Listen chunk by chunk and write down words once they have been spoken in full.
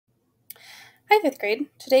Hi, 5th grade.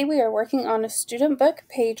 Today we are working on a student book,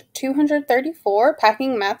 page 234,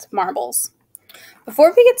 Packing Matt's Marbles.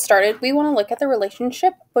 Before we get started, we want to look at the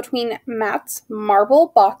relationship between Matt's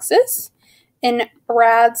marble boxes and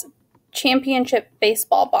Brad's championship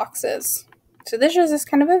baseball boxes. So this is just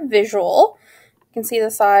kind of a visual. You can see the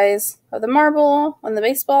size of the marble and the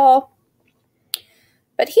baseball.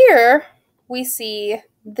 But here we see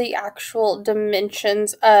the actual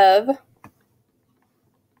dimensions of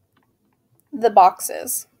the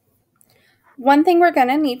boxes. One thing we're going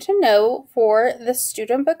to need to know for the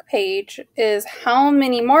student book page is how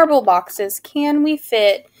many marble boxes can we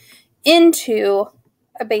fit into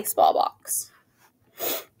a baseball box.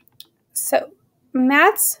 So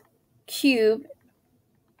Matt's cube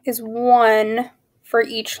is 1 for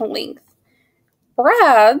each length.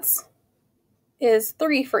 Brad's is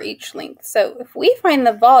 3 for each length. So if we find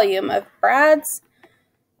the volume of Brad's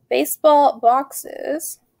baseball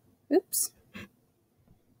boxes,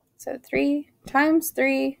 so 3 times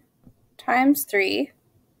 3 times 3.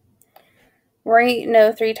 Right,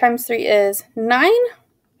 no, 3 times 3 is 9,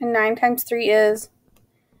 and 9 times 3 is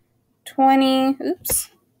 20,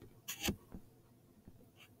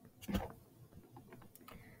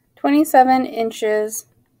 27 inches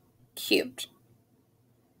cubed.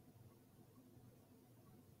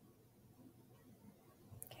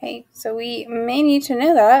 Okay, so we may need to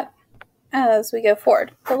know that as we go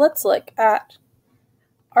forward. So let's look at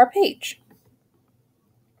our page.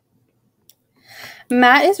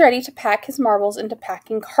 Matt is ready to pack his marbles into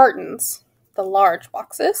packing cartons, the large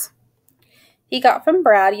boxes he got from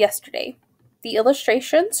Brad yesterday. The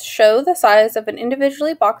illustrations show the size of an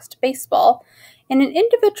individually boxed baseball and an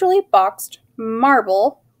individually boxed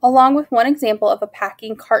marble, along with one example of a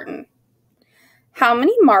packing carton. How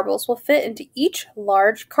many marbles will fit into each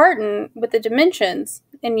large carton with the dimensions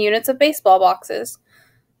in units of baseball boxes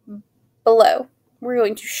below? We're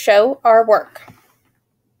going to show our work.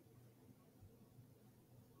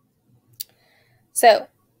 So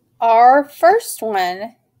our first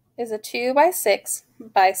one is a 2 by 6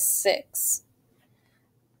 by 6.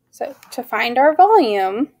 So to find our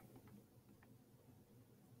volume,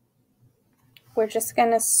 we're just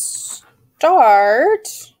going to start.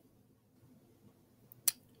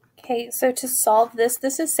 Okay, so to solve this,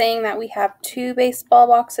 this is saying that we have 2 baseball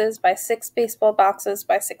boxes by 6 baseball boxes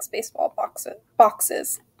by 6 baseball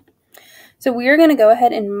boxes. So we are going to go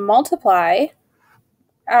ahead and multiply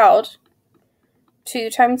out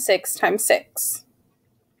 2 times 6 times 6.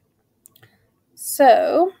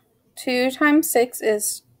 So 2 times 6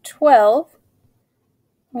 is 12.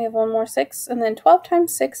 We have one more 6, and then 12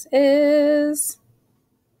 times 6 is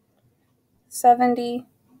 72.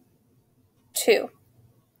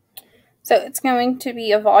 So it's going to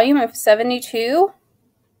be a volume of 72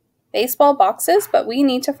 baseball boxes, but we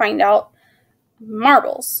need to find out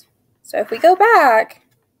marbles. So if we go back,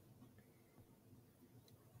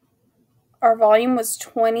 our volume was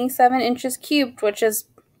 27 inches cubed, which is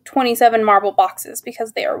 27 marble boxes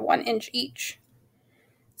because they are 1 inch each.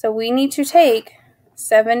 So we need to take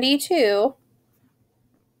 72,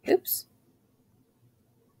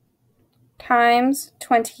 times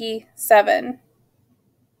 27.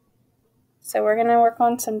 So we're going to work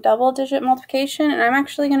on some double-digit multiplication, and I'm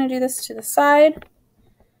actually going to do this to the side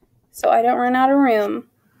so I don't run out of room.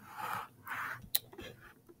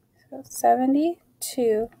 So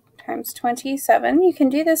 72 times 27. You can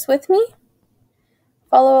do this with me.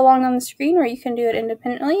 Follow along on the screen, or you can do it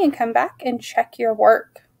independently and come back and check your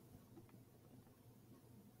work.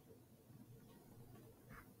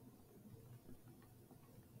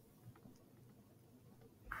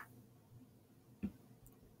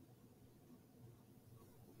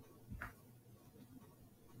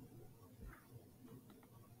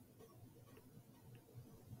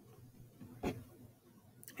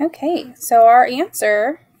 Okay, so our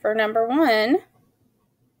answer for number 1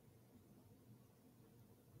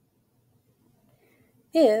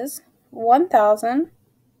 is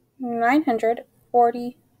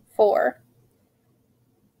 1,944.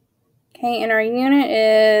 Okay, and our unit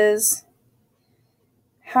is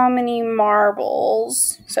how many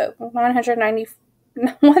marbles? So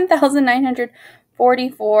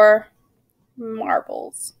 1,944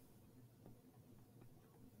 marbles.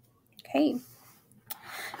 Okay.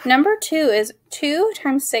 Number 2 is 2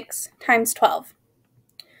 times 6 times 12.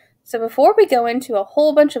 So before we go into a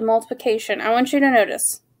whole bunch of multiplication, I want you to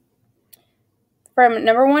notice from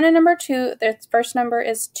number 1 and number 2, the first number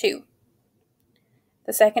is 2.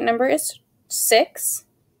 The second number is 6,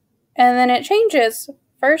 and then it changes.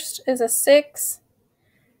 First is a 6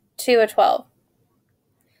 to a 12.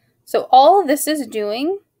 So all this is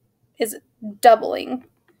doing is doubling.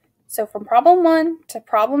 So from problem 1 to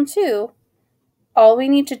problem 2, all we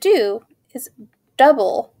need to do is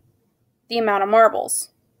double the amount of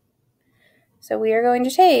marbles. So we are going to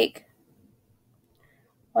take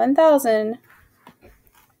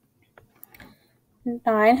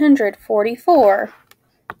 1,944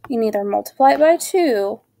 and either multiply it by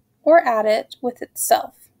 2 or add it with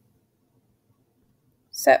itself.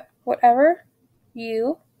 So whatever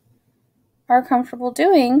you are comfortable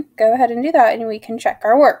doing, go ahead and do that and we can check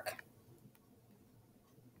our work.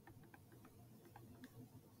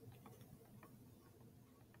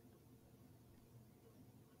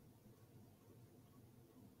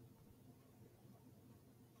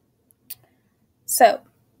 So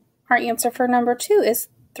our answer for number 2 is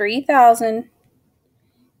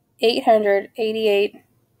 3,888,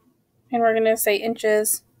 and we're going to say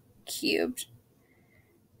inches cubed.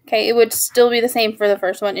 Okay, it would still be the same for the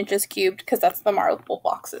first one, inches cubed, because that's the marble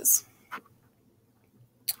boxes.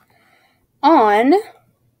 On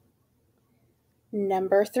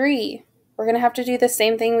number 3, we're going to have to do the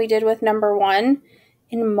same thing we did with number 1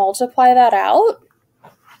 and multiply that out,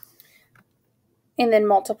 and then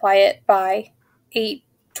multiply it by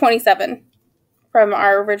 827 from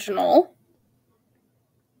our original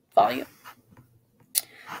volume.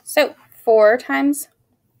 So 4 times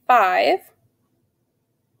 5,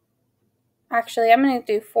 actually I'm going to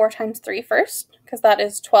do 4 times 3 first, because that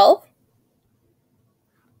is 12.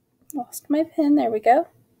 Lost my pen, there we go.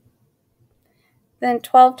 Then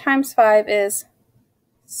 12 times 5 is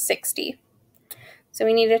 60. So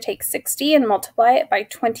we need to take 60 and multiply it by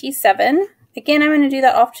 27. Again, I'm going to do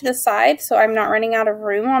that off to the side so I'm not running out of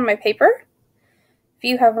room on my paper. If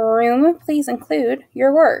you have room, please include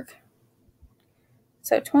your work.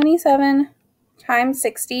 So 27 times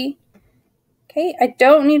 60. Okay, I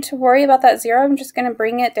don't need to worry about that 0. I'm just going to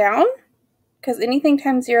bring it down because anything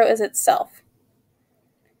times 0 is itself.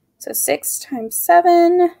 So 6 times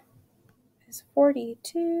 7 is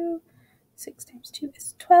 42. 6 times 2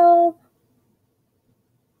 is 12.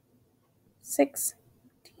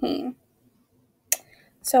 16.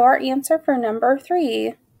 So our answer for number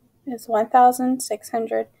 3 is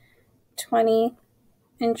 1,620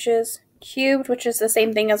 inches cubed, which is the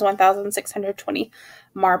same thing as 1,620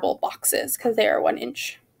 marble boxes because they are 1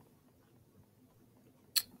 inch.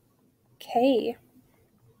 Okay.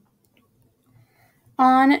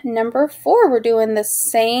 On number 4, we're doing the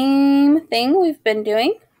same thing we've been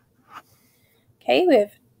doing. Okay,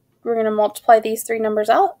 we're going to multiply these 3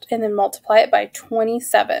 numbers out and then multiply it by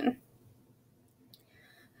 27.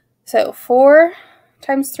 So 4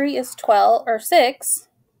 times 3 is 12, or 6.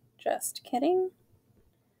 Just kidding.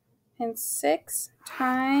 And 6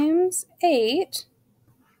 times 8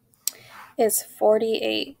 is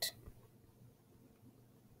 48.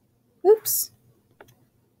 Oops.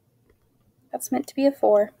 That's meant to be a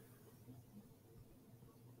 4.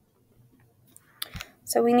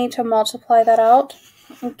 So we need to multiply that out.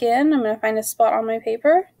 Again, I'm going to find a spot on my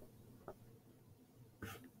paper.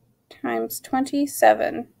 Times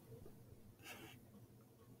 27.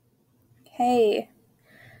 Okay.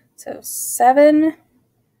 So 7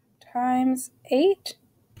 times 8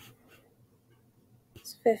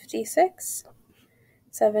 is 56.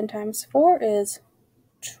 7 times 4 is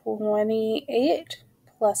 28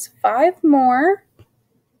 plus 5 more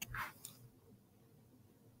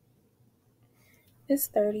is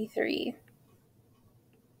 33.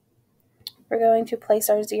 We're going to place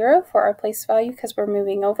our 0 for our place value because we're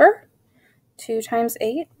moving over. 2 times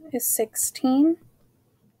 8 is 16.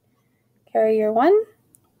 Carry your 1.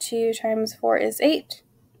 2 times 4 is 8.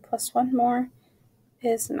 Plus 1 more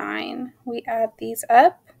is 9. We add these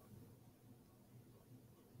up.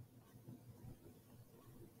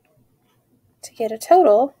 To get a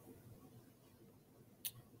total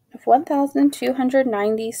of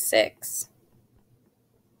 1,296.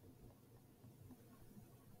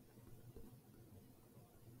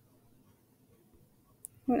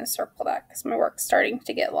 I'm going to circle that because my work's starting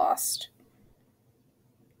to get lost.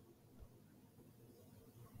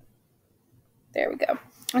 There we go.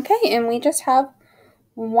 Okay, and we just have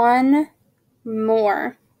one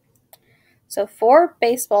more. So 4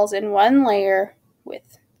 baseballs in 1 layer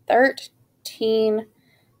with 13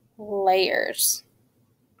 layers.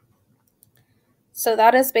 So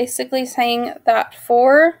that is basically saying that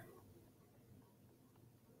 4,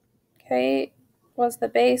 okay, was the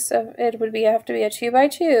base of it would be have to be a 2 by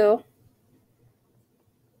 2.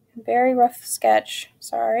 Very rough sketch,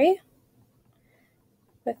 sorry.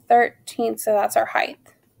 With 13, so that's our height.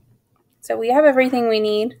 So we have everything we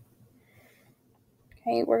need.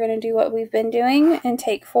 Okay, we're going to do what we've been doing and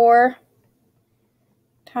take 4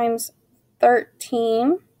 times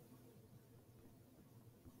 13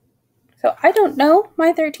 So I don't know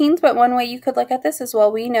my 13s, but one way you could look at this is,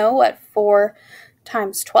 well, we know what 4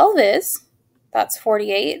 times 12 is. That's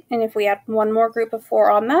 48. And if we add one more group of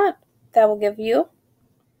 4 on that, that will give you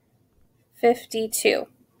 52.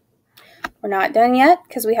 We're not done yet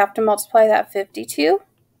because we have to multiply that 52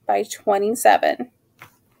 by 27.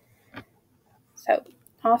 So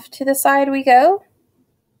off to the side we go.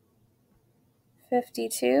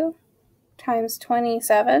 52 times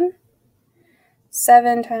 27.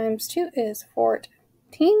 7 times 2 is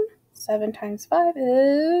 14. 7 times 5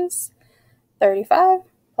 is 35.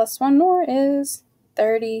 Plus 1 more is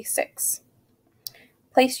 36.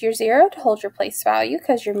 Place your 0 to hold your place value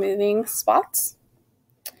because you're moving spots.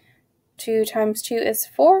 2 times 2 is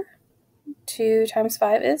 4. 2 times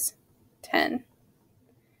 5 is 10.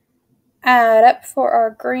 Add up for our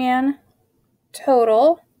grand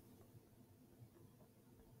total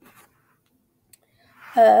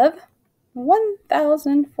of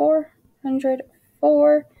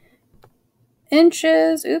 1,404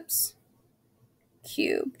 inches,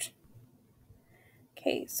 cubed.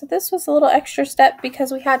 Okay, so this was a little extra step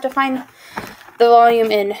because we had to find the volume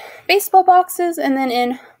in baseball boxes and then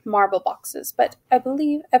in marble boxes, but I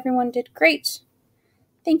believe everyone did great.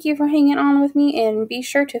 Thank you for hanging on with me, and be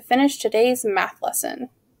sure to finish today's math lesson.